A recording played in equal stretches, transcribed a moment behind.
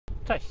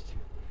Cześć!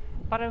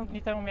 Parę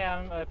dni temu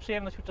miałem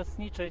przyjemność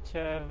uczestniczyć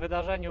w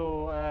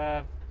wydarzeniu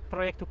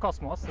projektu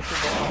Kosmos,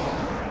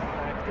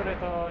 który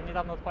to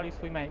niedawno odpalił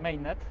swój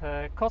mainnet.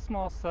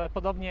 Kosmos,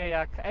 podobnie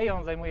jak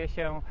AION, zajmuje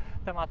się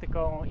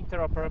tematyką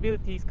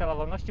interoperability,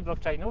 skalowalności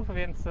blockchainów,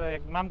 więc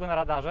mam go na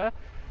radarze.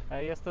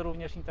 Jest to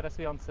również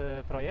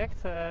interesujący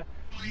projekt.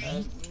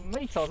 No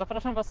i co?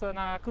 Zapraszam Was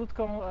na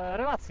krótką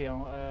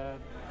relację.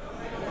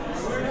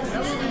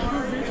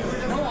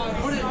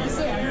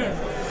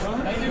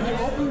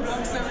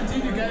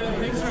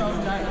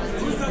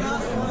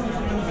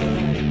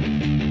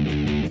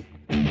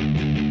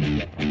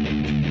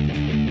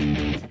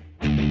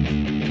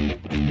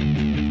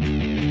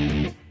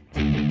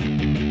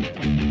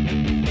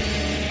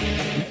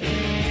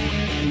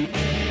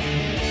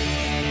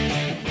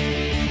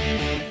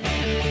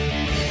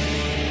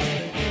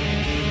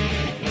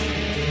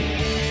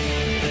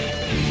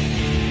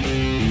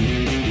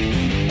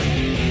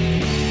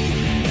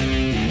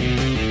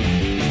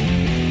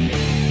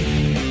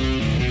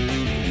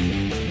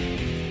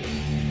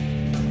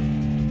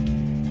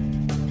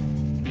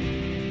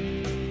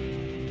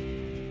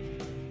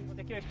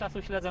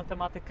 Czasu śledzę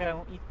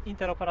tematykę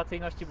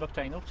interoperacyjności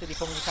blockchainów, czyli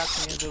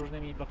komunikacji między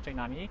różnymi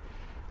blockchainami.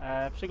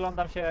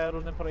 Przyglądam się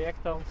różnym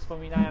projektom,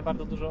 wspominałem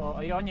bardzo dużo o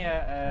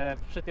AIONie,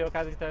 przy tej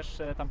okazji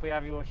też tam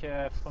pojawiło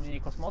się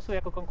wspomnienie Kosmosu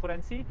jako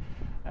konkurencji.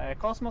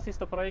 Kosmos jest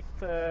to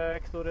projekt,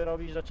 który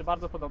robi rzeczy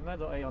bardzo podobne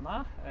do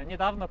AIONa.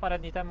 Niedawno, parę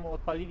dni temu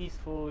odpalili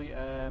swój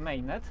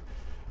mainnet.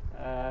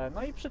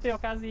 No i przy tej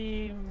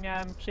okazji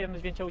miałem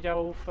przyjemność wzięcia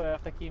udziału w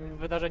takim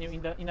wydarzeniu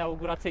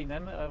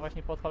inauguracyjnym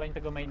właśnie po odpaleniu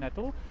tego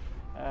mainnetu.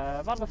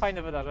 Bardzo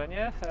fajne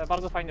wydarzenie,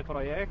 bardzo fajny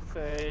projekt,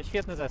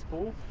 świetny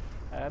zespół.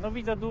 No,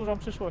 widzę dużą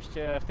przyszłość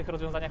w tych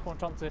rozwiązaniach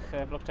łączących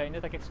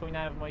blockchainy. Tak jak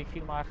wspominałem w moich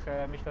filmach,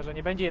 myślę, że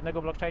nie będzie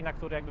jednego blockchaina,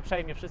 który jakby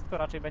przejmie wszystko,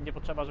 raczej będzie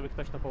potrzeba, żeby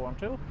ktoś to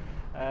połączył.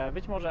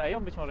 Być może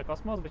AION, być może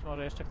Kosmos, być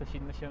może jeszcze ktoś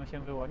inny się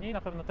wyłoni. I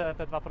na pewno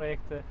te dwa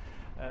projekty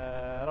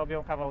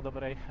robią kawał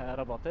dobrej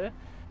roboty.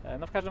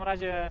 No, w każdym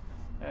razie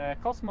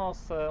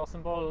Kosmos o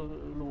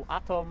symbolu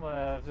atom,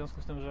 w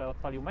związku z tym, że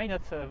odpalił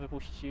mainnet,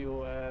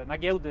 wypuścił na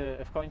giełdy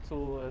w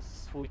końcu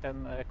swój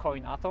ten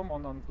coin atom.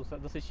 On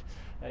dosyć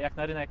jak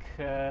na rynek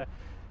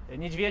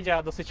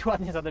niedźwiedzia dosyć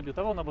ładnie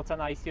zadebiutował, no bo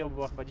cena ICO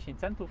była chyba 10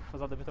 centów,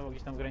 zadebiutował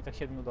gdzieś tam w granicach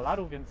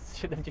 $7, więc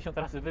 70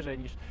 razy wyżej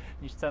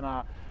niż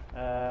cena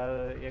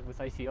jakby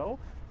z ICO.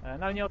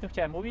 No ale nie o tym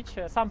chciałem mówić.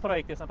 Sam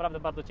projekt jest naprawdę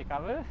bardzo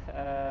ciekawy.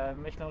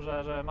 Myślę,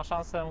 że ma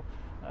szansę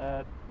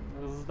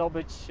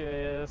zdobyć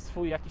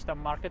swój jakiś tam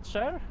market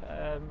share.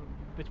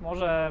 Być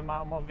może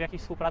ma w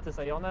jakiejś współpracy z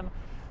AIONem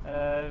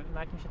na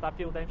jakimś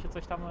etapie uda im się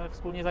coś tam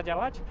wspólnie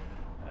zadziałać.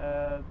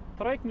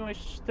 Projekt, mimo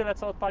iż tyle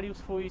co odpalił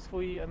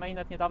swój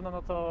mainnet niedawno,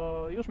 no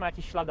to już ma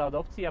jakieś ślady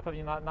adopcji. Ja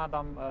pewnie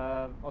nadam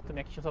o tym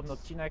jakiś osobny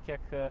odcinek,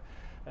 jak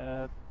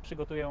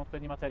przygotuję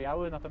odpowiednie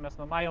materiały, natomiast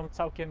no, mają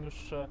całkiem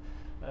już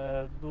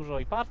dużo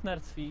i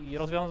partnerstw i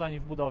rozwiązań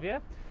w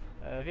budowie,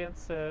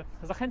 więc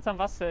zachęcam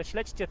Was,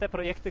 śledźcie te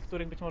projekty,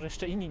 których być może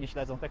jeszcze inni nie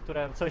śledzą, te,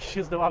 które coś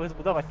zdołały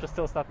zbudować przez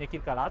te ostatnie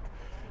kilka lat,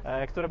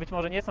 które być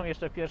może nie są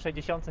jeszcze w pierwszej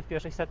dziesiątce, w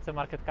pierwszej setce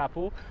market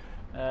capu.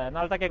 No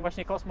ale tak jak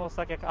właśnie Kosmos,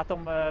 tak jak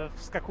Atom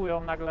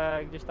wskakują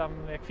nagle gdzieś tam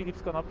jak Filip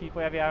z Konopi,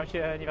 pojawiają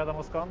się nie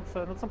wiadomo skąd.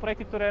 No to są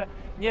projekty, które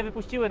nie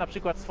wypuściły na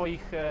przykład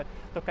swoich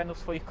tokenów,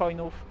 swoich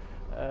coinów,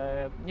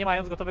 nie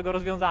mając gotowego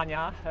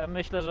rozwiązania.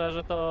 Myślę,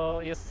 że to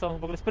są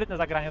w ogóle sprytne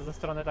zagrania ze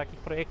strony takich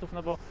projektów,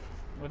 no bo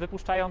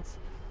wypuszczając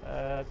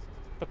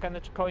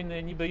tokeny czy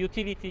coiny niby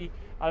utility,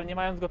 ale nie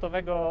mając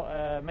gotowego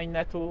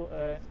mainnetu,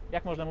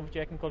 jak można mówić o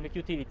jakimkolwiek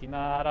utility?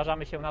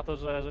 Narażamy się na to,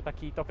 że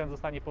taki token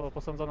zostanie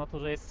posądzony o to,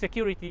 że jest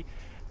security,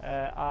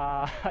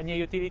 a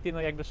nie utility,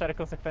 no jakby szereg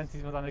konsekwencji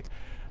związanych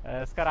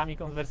z karami,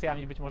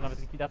 konwersjami, być może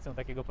nawet likwidacją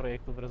takiego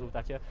projektu w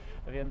rezultacie.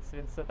 Więc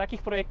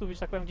takich projektów, że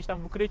tak powiem, gdzieś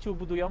tam w ukryciu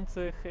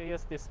budujących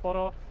jest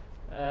sporo.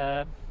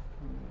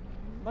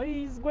 No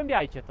i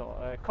zgłębiajcie to.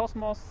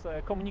 Kosmos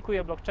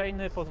komunikuje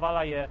blockchainy,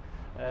 pozwala je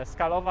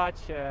skalować,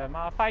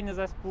 ma fajny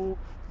zespół,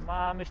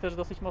 ma myślę, że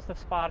dosyć mocne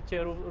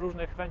wsparcie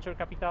różnych venture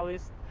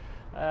capitalist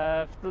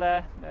w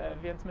tle,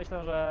 więc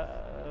myślę,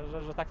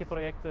 że takie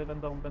projekty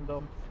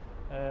będą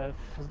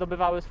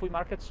zdobywały swój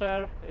market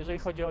share. Jeżeli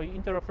chodzi o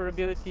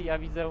interoperability, ja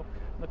widzę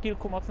no,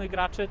 kilku mocnych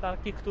graczy,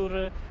 takich,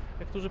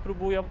 którzy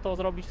próbują to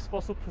zrobić w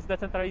sposób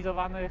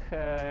zdecentralizowany.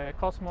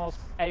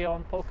 Kosmos,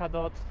 AION,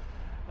 Polkadot.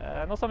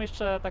 No, są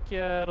jeszcze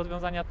takie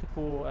rozwiązania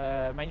typu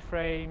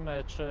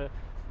mainframe, czy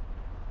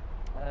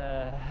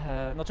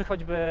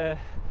choćby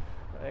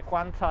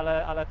Quant,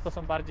 ale to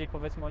są bardziej,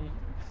 powiedzmy, oni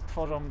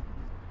tworzą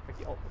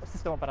taki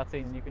system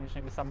operacyjny, niekoniecznie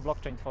jakby sam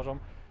blockchain tworzą,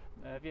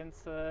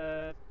 więc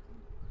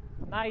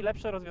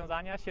najlepsze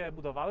rozwiązania się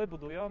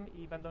budują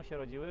i będą się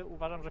rodziły.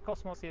 Uważam, że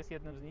Kosmos jest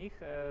jednym z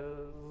nich.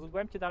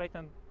 Zgłębcie dalej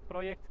ten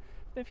projekt.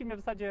 W tym filmie w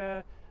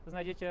zasadzie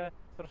znajdziecie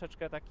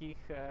troszeczkę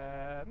takich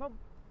no,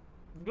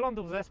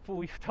 wglądów w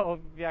zespół i w to,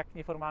 w jak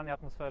nieformalnej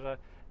atmosferze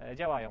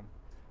działają.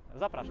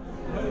 Zapraszam.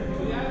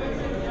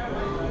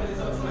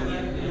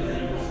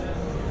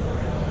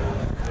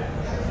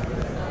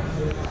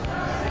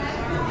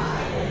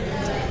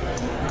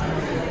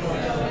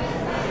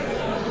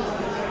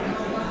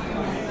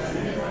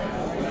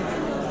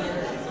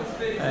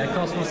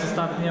 Kosmos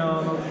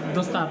ostatnio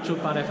dostarczył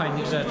parę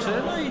fajnych rzeczy,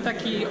 no i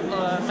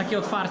takie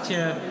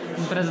otwarcie,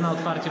 imprezę na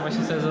otwarcie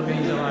właśnie sobie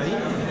zorganizowali.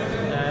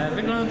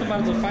 Wygląda to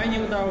bardzo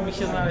fajnie, udało mi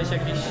się znaleźć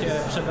jakieś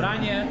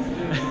przebranie.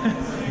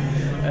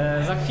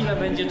 Za chwilę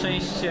będzie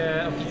część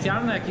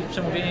oficjalna, jakieś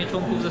przemówienie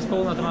członków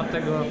zespołu na temat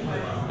tego,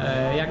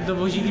 jak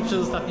dowozili przez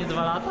ostatnie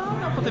 2 lata,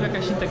 a potem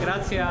jakaś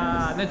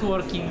integracja,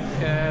 networking.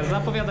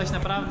 Zapowiada się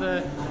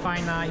naprawdę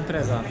fajna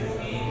impreza.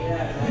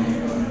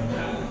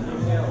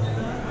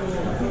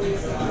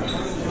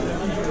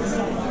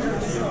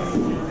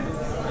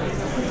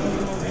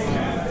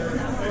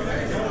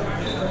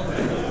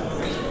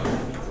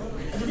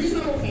 The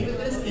reason I'm okay with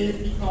this is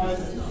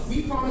because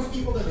we promise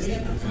people that they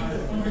have to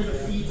keep under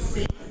their feet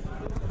safe.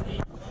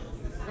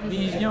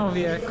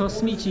 Więźniowie,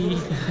 kosmici,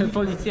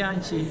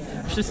 policjanci,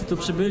 wszyscy tu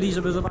przybyli,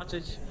 żeby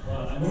zobaczyć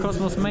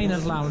Cosmos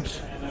Mainnet Launch.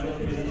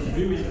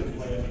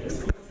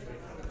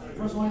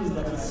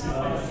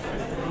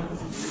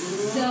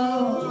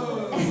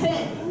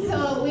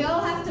 So we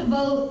all have to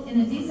vote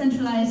in a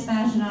decentralized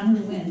fashion on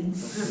who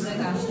wins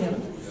the costume.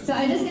 So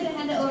I'm just going to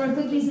hand it over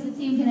quickly so the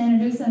team can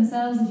introduce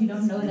themselves if you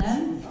don't know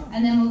them,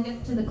 and then we'll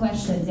get to the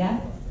questions, yeah?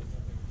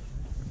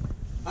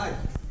 Hi,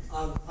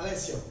 I'm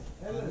Alessio.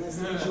 Nice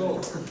to meet you all.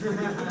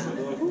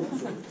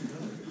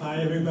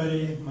 Hi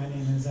everybody, my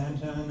name is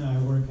Anton. I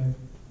work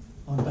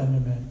on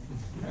Thunderbird.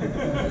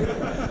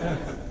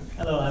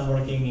 Hello, I'm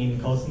working in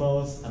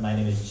Cosmos, and my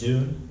name is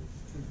June.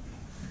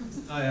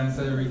 Hi, I'm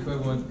Federico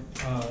with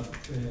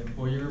the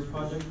Boyer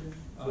project,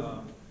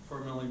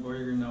 formerly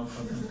Boyer, now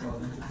Cosmos.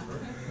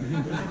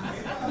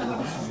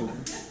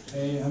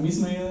 Hey, I'm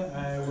Ismail.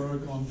 I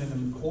work on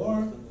Platinum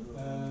Core.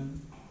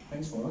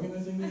 Thanks for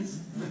organizing this.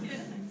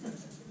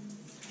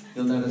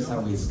 You'll notice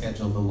how we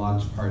scheduled the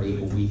launch party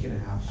a week and a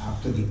half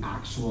after the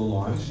actual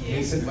launch. In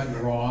case it went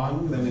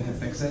wrong, then we can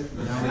fix it.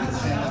 Now we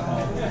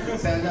can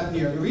stand up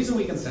here. The reason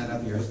we can stand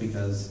up here is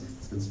because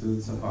it's been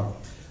smooth so far.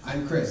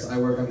 I'm Chris. I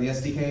work on the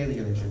SDK and the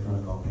Interchain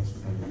protocol. Thanks for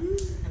coming.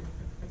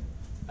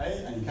 Hi,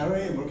 I'm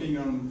Carrie. I'm working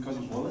on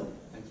Cosmos Wallet.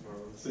 Thanks for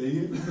saying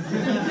it.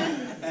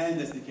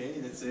 And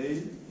SDK, let's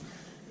say.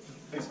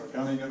 Thanks for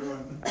coming,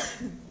 everyone.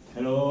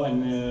 Hello,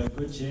 I'm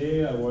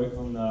Gauthier. I work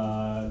on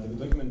the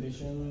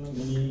documentation,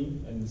 mini,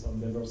 and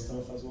some DevOps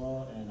stuff as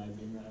well. And I've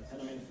been at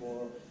Tendermint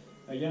for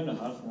a year and a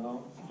half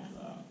now. And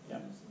yeah,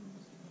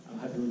 I'm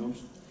happy we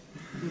launched.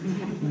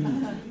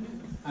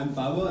 I'm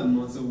Fabo. I'm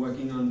also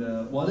working on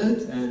the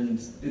wallet, and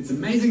it's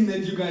amazing that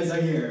you guys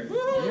are here. Yeah.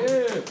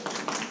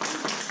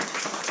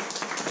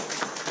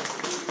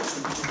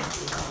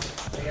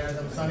 Hey guys,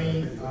 I'm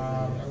Sunny.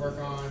 I've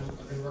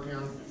been working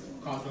on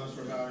Cosmos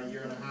for about a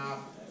year and a half.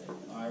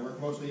 I work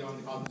mostly on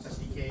the Cosmos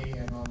SDK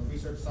and on the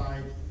research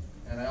side,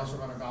 and I also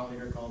run a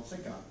validator called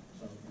Kilka.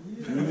 So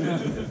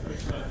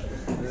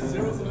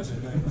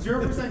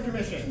 0%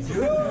 commissions.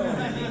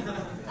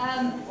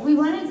 We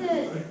wanted to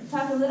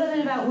talk a little bit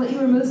about what you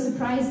were most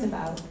surprised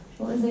about.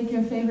 What was like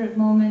your favorite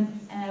moment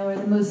or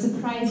the most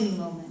surprising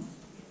moment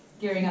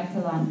gearing up to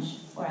launch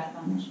or at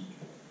launch?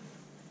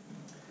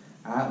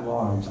 At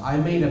launch, I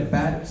made a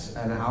bet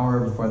an hour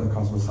before the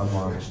Cosmos Hub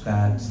launch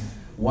that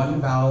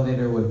 1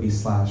 validator would be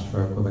slashed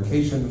for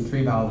equivocation,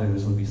 3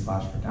 validators would be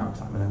slashed for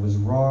downtime. And I was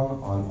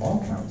wrong on all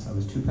counts. I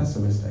was too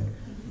pessimistic.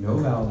 No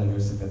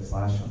validators have been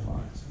slashed so far.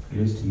 So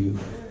here's to you.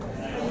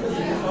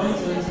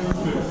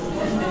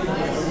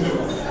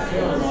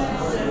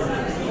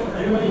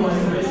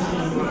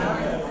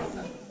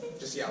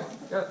 Just yell.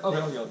 Yeah,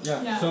 okay,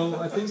 yeah. So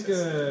I think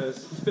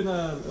it's been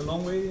a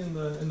long way in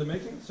the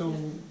making. So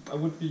I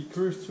would be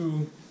curious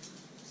to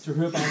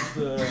hear about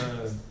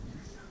the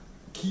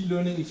key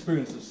learning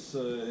experiences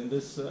in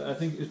this. I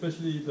think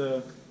especially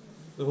the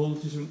whole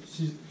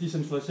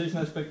decentralization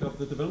aspect of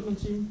the development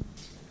team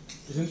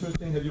is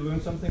interesting. Have you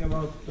learned something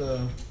about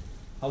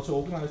how to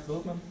organize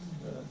development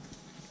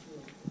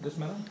in this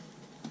manner?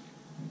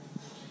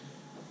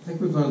 I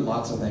think we've learned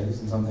lots of things,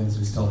 and some things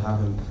we still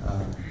haven't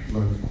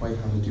learned quite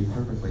how to do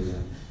perfectly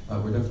yet,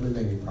 but we're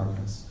definitely making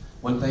progress.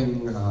 One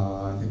thing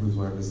I think we've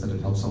learned is that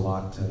it helps a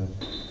lot to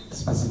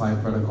specify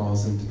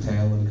protocols in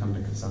detail and come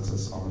to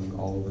consensus on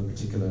all of the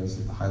particulars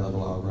of the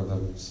high-level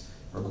algorithms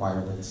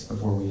requirements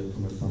before we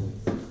implement them.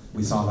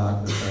 We saw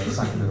that with the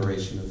second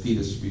iteration of fee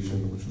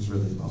distribution, which was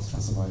really well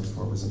specified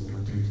before it was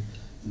implemented,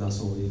 and thus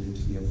will need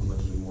to be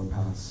implemented in more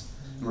paths.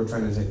 And we're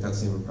trying to take that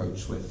same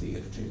approach with the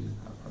Interchain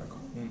protocol.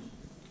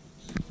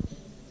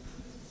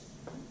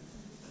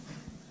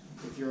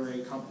 If you're a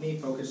company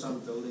focused on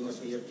building a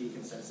PFP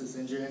consensus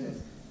engine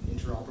and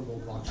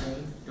interoperable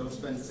blockchain, don't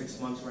spend 6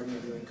 months writing a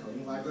new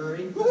encoding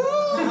library.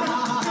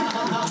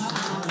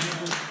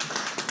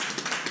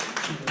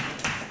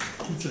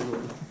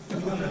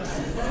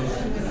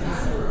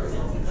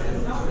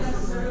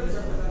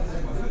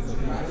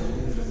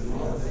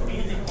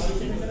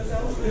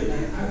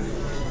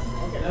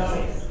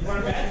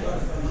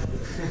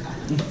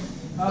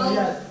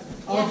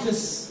 I'll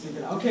just speak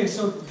it out. Okay,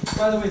 so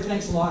by the way,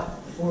 thanks a lot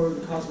for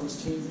the Cosmos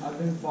team. I've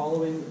been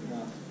following,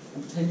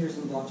 I'm 10 years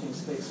in the blockchain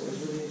space, so it was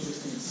really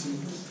interesting to see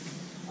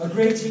a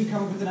great team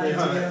come up with an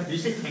idea. Did you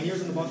say 10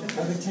 years in the blockchain?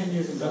 I've been 10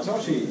 years in the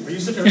blockchain. Are you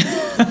such a...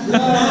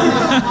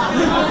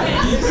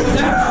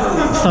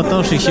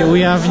 Satoshi się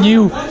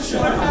ujawnił. But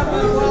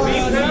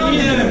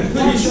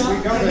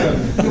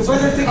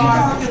I'm thinking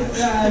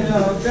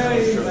about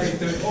very like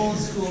the old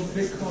school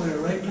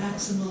Bitcoiner, right?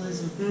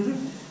 Maximalism.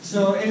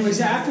 So,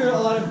 anyways, after a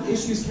lot of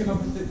issues came up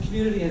with the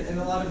community and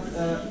a lot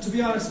of, to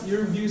be honest,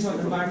 your views on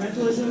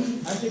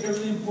environmentalism, I think are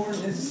really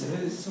important. Is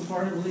so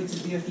far it relates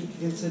to BFT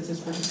consensus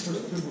versus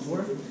proof of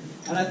work,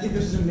 and I think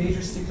this is a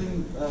major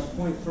sticking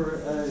point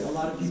for a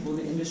lot of people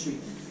in the industry.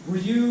 Were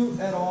you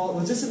at all?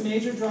 Was this a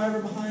major driver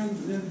behind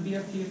the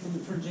BFT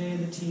for Jay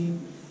and the team?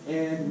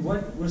 And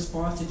what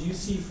response did you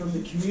see from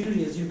the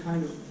community as you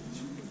kind of,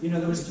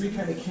 there was 3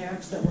 kind of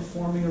camps that were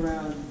forming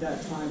around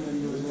that time,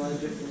 and there was a lot of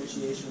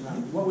differentiation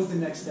around what was the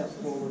next step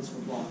forwards for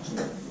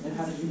blockchain, and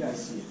how did you guys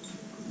see it?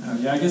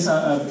 Yeah, I guess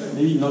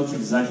maybe not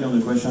exactly on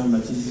the question,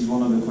 but this is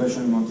one of the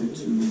questions I wanted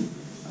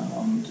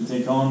to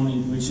take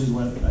on, which is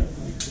what, like,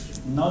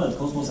 now that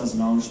Cosmos has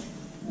launched,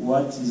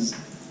 what does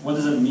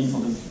it mean for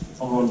the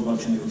overall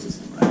blockchain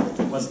ecosystem,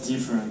 right? What's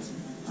different?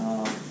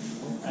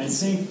 I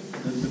think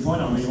the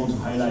point I really want to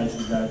highlight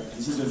is that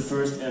this is the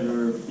first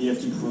ever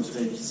BFT proof of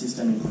stake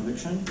system in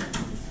production.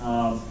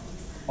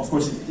 Of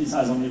course, it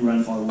has only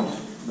run for a while,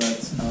 but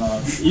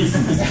if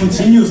it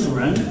continues to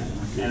run,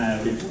 and I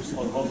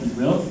hope it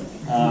will,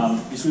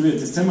 this will be a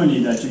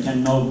testimony that you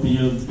can now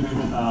build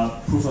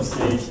proof of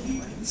stake,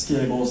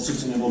 scalable,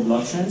 sustainable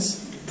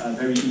blockchains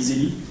very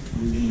easily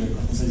using the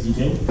Cosmos SDK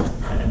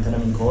and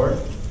Tenable core.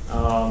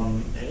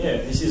 And yeah,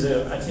 this is,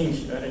 I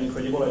think, an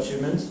incredible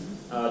achievement.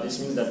 This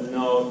means that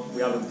now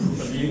we have a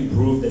living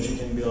proof that you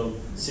can build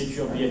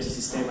secure BFT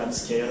system at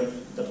scale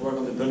that work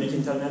on the public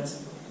internet.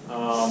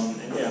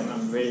 And yeah,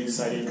 I'm very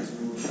excited to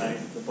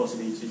like the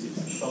possibilities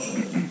it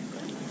offers.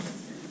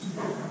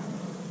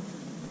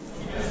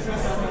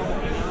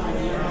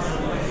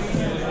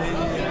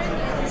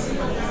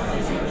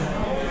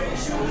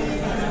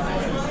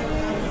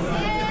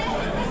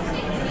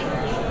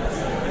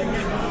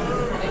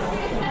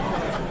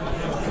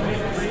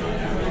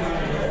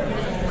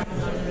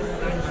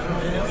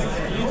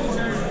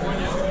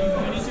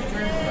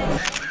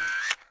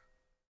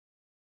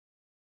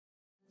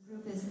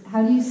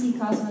 How do you see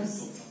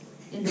Cosmos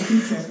in the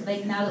future?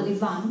 Like now that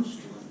we've launched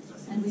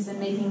and we've been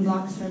making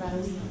blocks for about a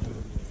week,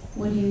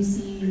 what do you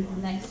see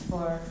next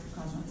for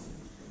Cosmos?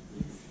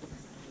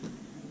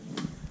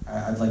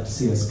 I'd like to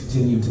see us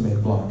continue to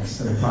make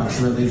blocks at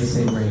approximately the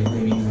same rate,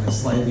 maybe even a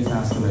slightly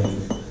faster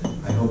rate.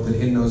 I hope that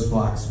in those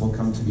blocks will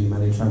come to be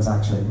many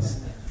transactions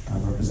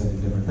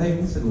representing different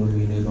things, and when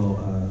we enable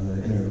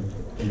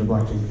in the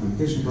blockchain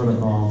communication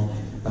protocol,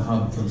 the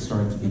hub can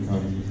start to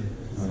become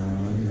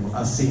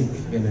a sink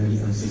in an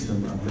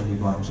ecosystem of many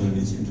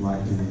blockchains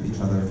interacting with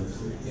each other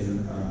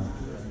in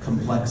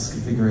complex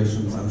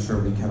configurations I'm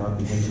sure we cannot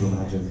begin to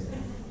imagine.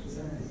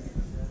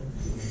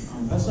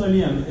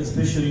 Personally, I'm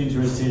especially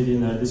interested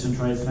in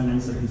decentralized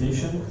finance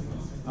application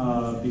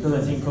because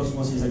I think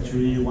Cosmos is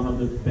actually one of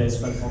the best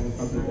platforms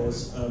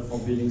for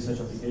building such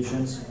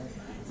applications.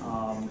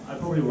 I'll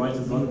probably write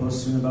a blog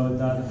post soon about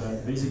that,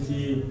 but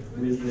basically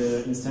with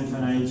the instant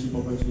finality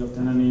property of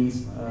Tenament,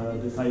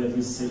 the fact that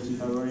it's safety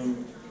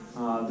favoring,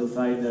 the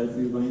fact that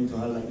we're going to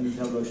have like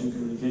inter-blockchain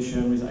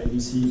communication with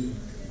IBC,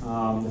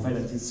 the fact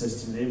that it's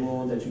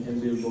sustainable, that you can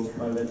build both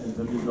private and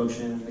public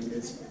blockchain, like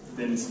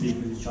then speak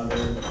with each other,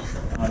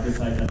 the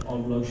fact that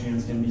all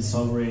blockchains can be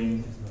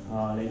sovereign,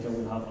 later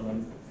we'll have other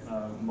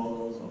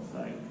models of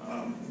like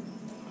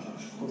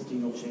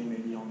hosting blockchain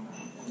maybe on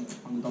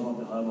the top of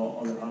the hub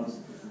or other hubs.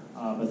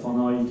 But for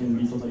now, you can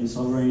be totally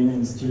sovereign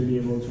and still be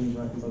able to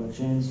interact with other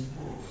chains.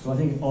 So I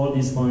think all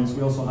these points,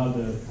 we also have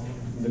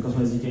the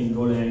Cosmos SDK in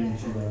Golang,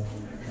 which is a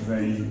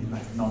very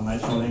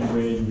non-natural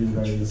language with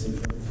very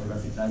secure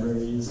cryptographic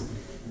libraries.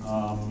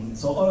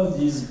 So all of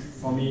these,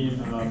 for me,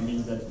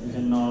 means that we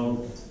can now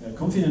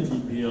confidently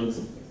build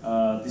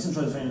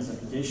decentralized finance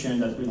application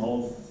that will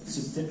hold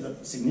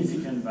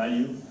significant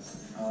value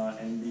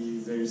and be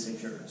very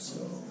secure.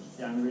 So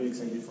yeah, I'm really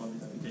excited for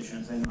these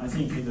applications, and I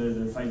think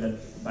the fact that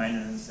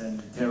Binance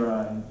and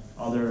Terra and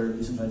other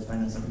decentralized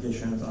finance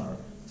applications are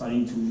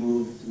starting to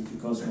move to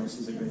Cosmos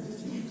is a great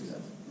testimony to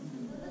that.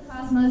 Will the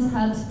Cosmos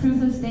Hub's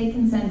proof of stake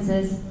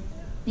consensus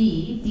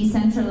be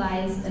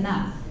decentralized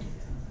enough?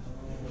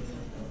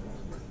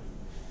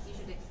 You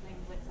should explain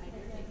what side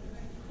you're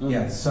taking.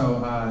 Yes,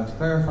 so to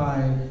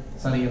clarify,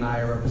 Sunny and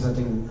I are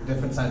representing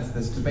different sides of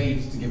this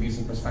debate to give you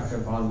some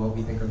perspective on what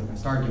we think are the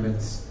best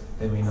arguments.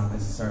 They may not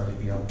necessarily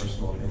be our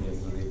personal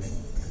opinions or anything.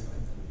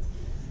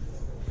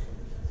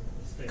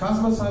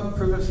 Cosmos Hub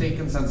proof of stake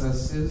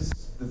consensus is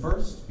the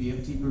first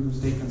BFT proof of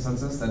stake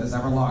consensus that is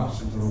ever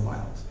launched into the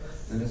wild.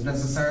 It is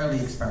necessarily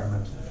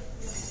experimental.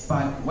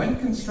 But when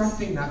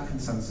constructing that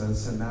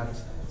consensus and that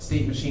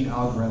state machine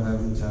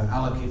algorithm to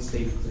allocate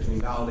state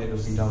between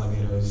validators and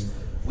delegators,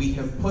 we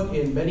have put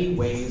in many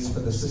ways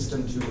for the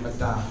system to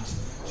adapt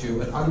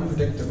to an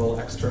unpredictable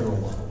external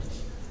world.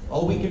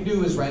 All we can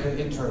do is write an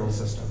internal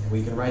system.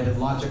 We can write in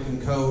logic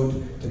and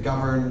code to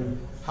govern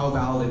how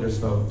validators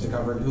vote, to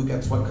govern who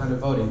gets what kind of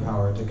voting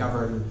power, to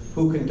govern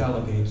who can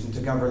delegate, and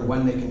to govern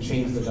when they can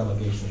change the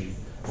delegation.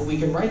 But we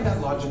can write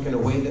that logic in a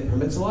way that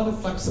permits a lot of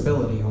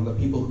flexibility on the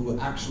people who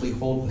actually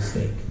hold the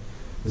stake.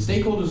 The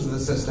stakeholders of the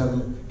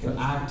system can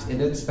act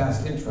in its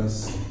best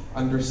interests,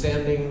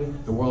 understanding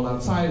the world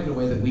outside in a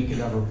way that we can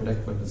never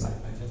predict what decide.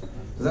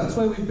 So that's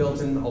why we've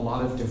built in a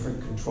lot of different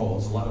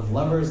controls, a lot of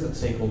levers that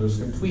stakeholders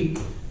can tweak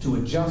to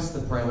adjust the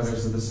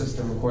parameters of the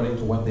system according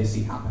to what they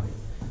see happening.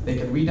 They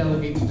can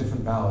redelegate to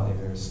different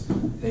validators.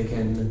 They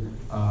can,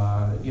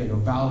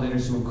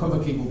 validators who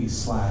equivocate will be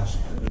slashed.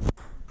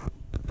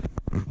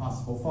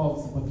 Possible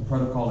faults that put the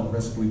protocol at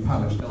risk will be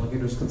punished.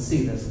 Delegators can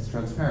see this, it's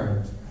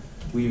transparent.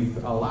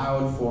 We've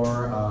allowed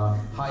for a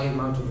high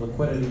amount of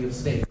liquidity of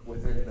stake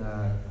within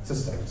the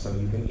system, so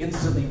you can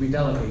instantly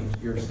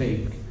redelegate your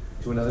stake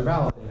to another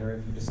validator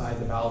if you decide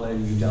the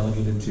validator you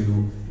delegated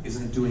to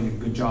isn't doing a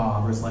good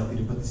job or is likely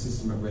to put the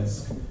system at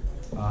risk.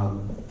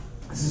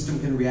 The system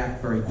can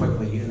react very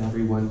quickly, and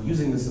everyone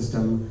using the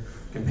system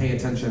can pay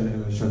attention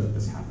and ensure that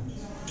this happens.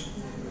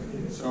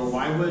 So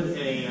why would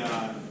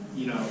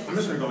I'm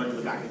just going to go into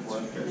the back and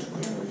forth.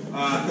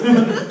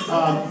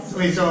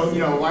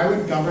 Why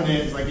would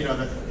governance,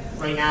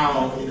 right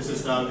now in the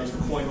system, it's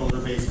coin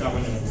holder-based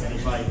governance, and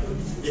it's like,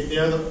 if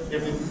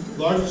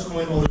the largest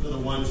coin holders are the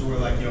ones who are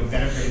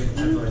benefiting from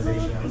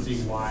centralization, I don't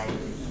see why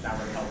that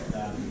would help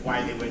them,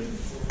 why they would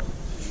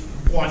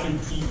want to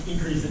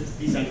increase the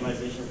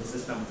decentralization of the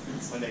system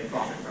when they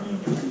profit from it.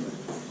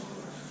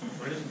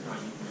 Where does it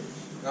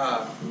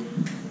come?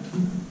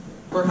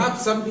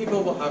 Perhaps some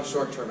people will have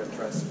short-term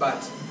interests,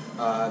 but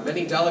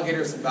many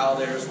delegators and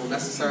validators will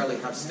necessarily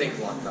have stake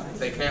locked up.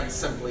 They can't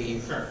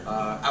simply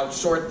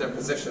outshort their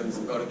positions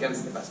and vote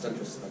against the best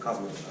interests of the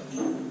cosmos.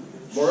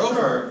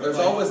 Moreover, there's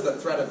always the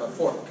threat of a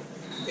fork.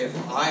 If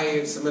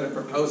I submit a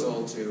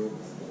proposal to,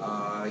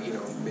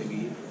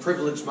 maybe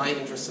privilege my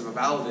interests of a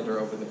validator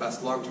over the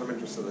best long-term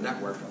interests of the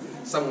network,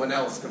 someone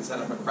else can set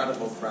up a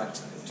credible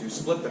threat to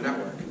split the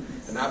network,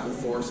 and that will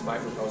force my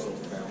proposal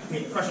to fail.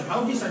 Okay, question,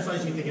 how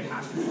decentralized do you think it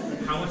has to be?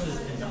 How much has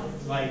it been done?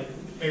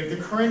 The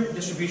current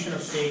distribution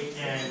of stake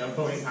and of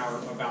voting power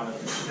of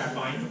validators, is that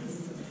fine?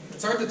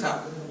 It's hard to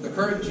tell. The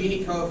current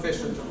Gini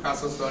coefficient of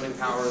Cosmos voting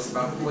power is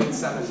about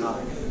 0.79.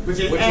 What is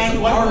the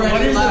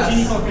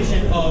Gini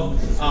coefficient of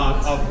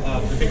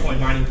the Bitcoin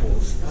mining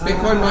pools?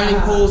 Bitcoin mining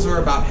pools are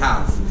about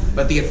half,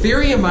 but the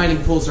Ethereum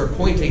mining pools are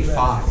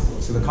 0.85.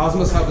 So the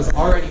Cosmos Hub is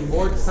already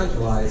more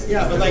decentralized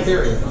than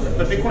Ethereum.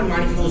 But Bitcoin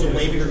mining pools are a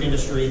way bigger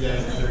industry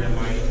than Ethereum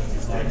mining.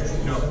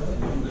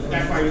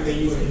 That's why they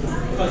use it.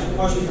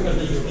 Partially because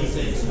they use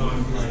P6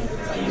 on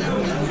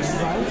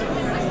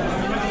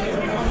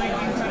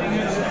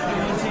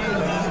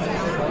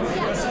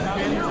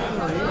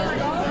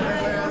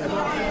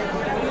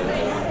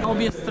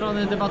Obie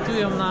strony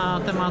debatują na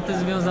tematy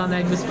związane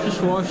jakby z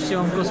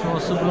przyszłością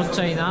kosmosu,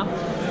 blockchaina.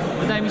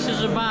 Wydaje mi się,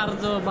 że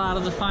bardzo,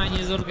 bardzo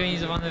fajnie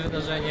zorganizowane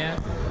wydarzenie.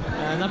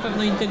 Na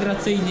pewno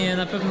integracyjnie,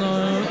 na pewno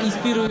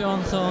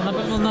inspirująco, na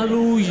pewno na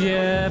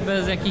luzie,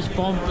 bez jakiejś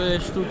pompy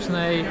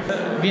sztucznej.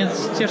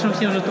 Więc cieszę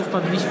się, że tu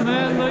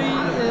wpadliśmy. No i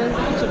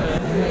zobaczymy.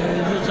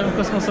 Życzę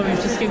kosmosowi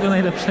wszystkiego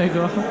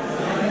najlepszego.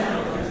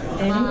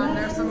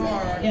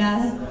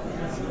 Yeah.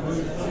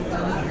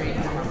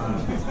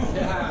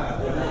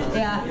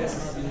 Yeah.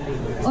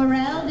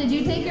 Aurel, did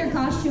you take your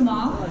costume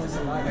off?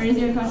 Or is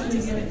your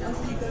costume good?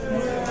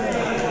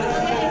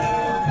 Okay.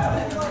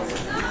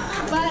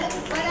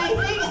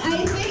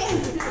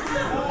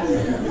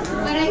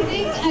 But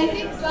I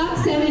think Block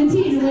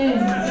 17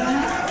 wins.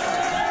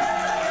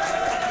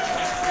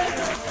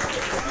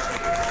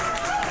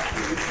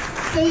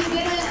 So you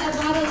get a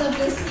bottle of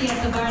whiskey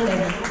at the bar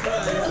later.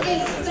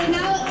 Okay, so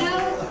now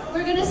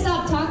we're gonna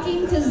stop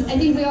talking because I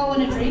think we all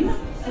want to drink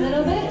a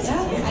little bit.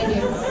 Yeah, I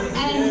do.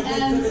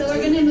 And so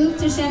we're gonna move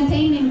to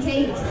champagne and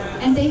cake.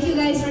 And thank you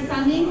guys for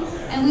coming.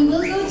 And we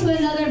will go to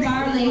another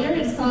bar later.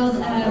 It's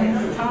called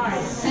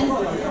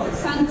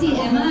Tante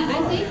Emma,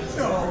 I think.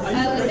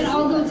 We can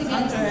all go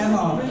together.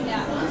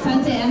 Yeah,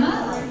 Tante Emma.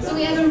 So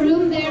we have a